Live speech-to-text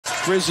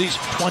Grizzlies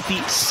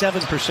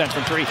 27%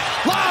 from three.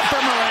 Lob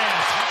for Morant.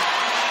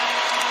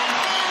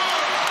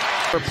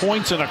 For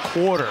points in a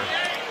quarter.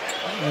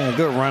 Yeah,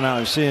 good run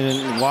out. Seeing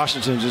in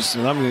Washington just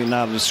eliminating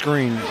out of the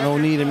screen. No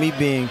need of me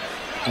being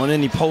on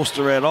any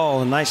poster at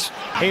all. A nice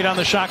 8 on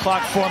the shot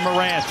clock for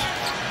Morant.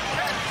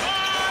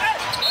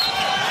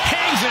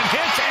 Hangs and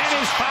hits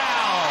and is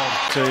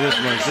fouled. Tell you this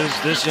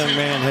much, this young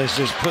man has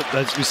just put,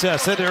 as we said, I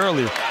said it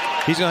earlier,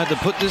 he's going to have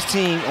to put this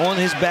team on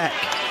his back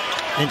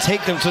and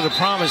take them to the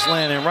promised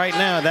land. And right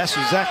now, that's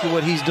exactly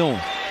what he's doing.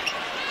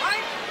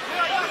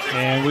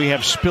 And we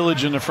have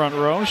spillage in the front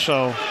row,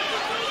 so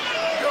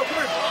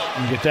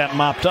you get that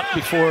mopped up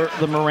before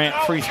the Morant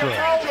free throw.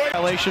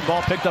 Violation,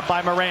 ball picked up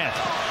by Morant.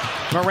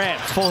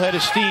 Morant, full head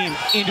of steam,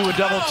 into a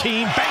double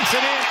team, banks it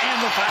in, and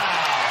the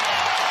foul.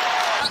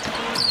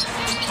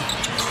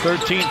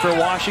 13 for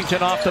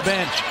Washington off the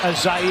bench. A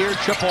Zaire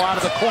triple out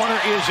of the corner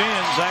is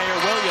in. Zaire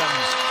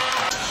Williams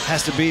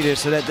has to be there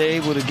so that they're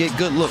able to get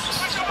good looks.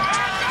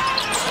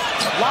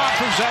 Lob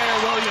for Zaire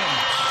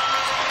Williams.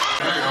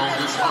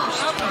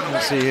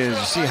 Let's see here.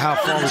 You see how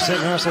far we're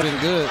setting ourselves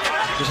good.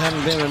 Just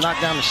haven't been able to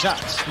knock down the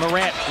shots.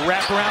 Morant,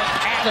 wrap around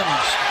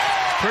Adams.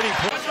 Pretty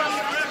close.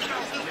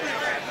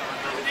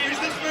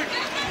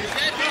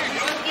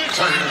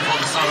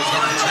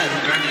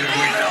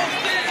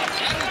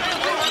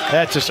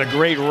 That's just a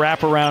great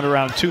wraparound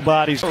around two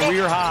bodies.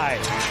 Career high.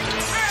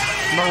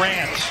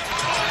 Morant.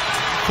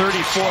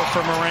 34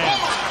 for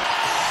Morant.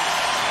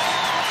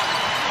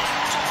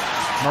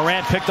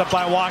 Morant picked up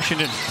by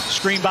Washington.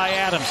 Screen by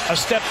Adams. A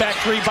step back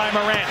three by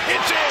Morant.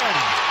 It's in.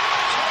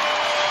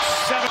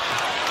 7.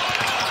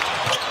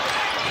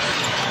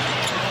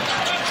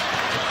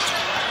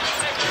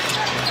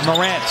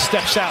 Morant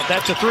steps out.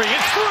 That's a three.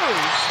 It's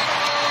through.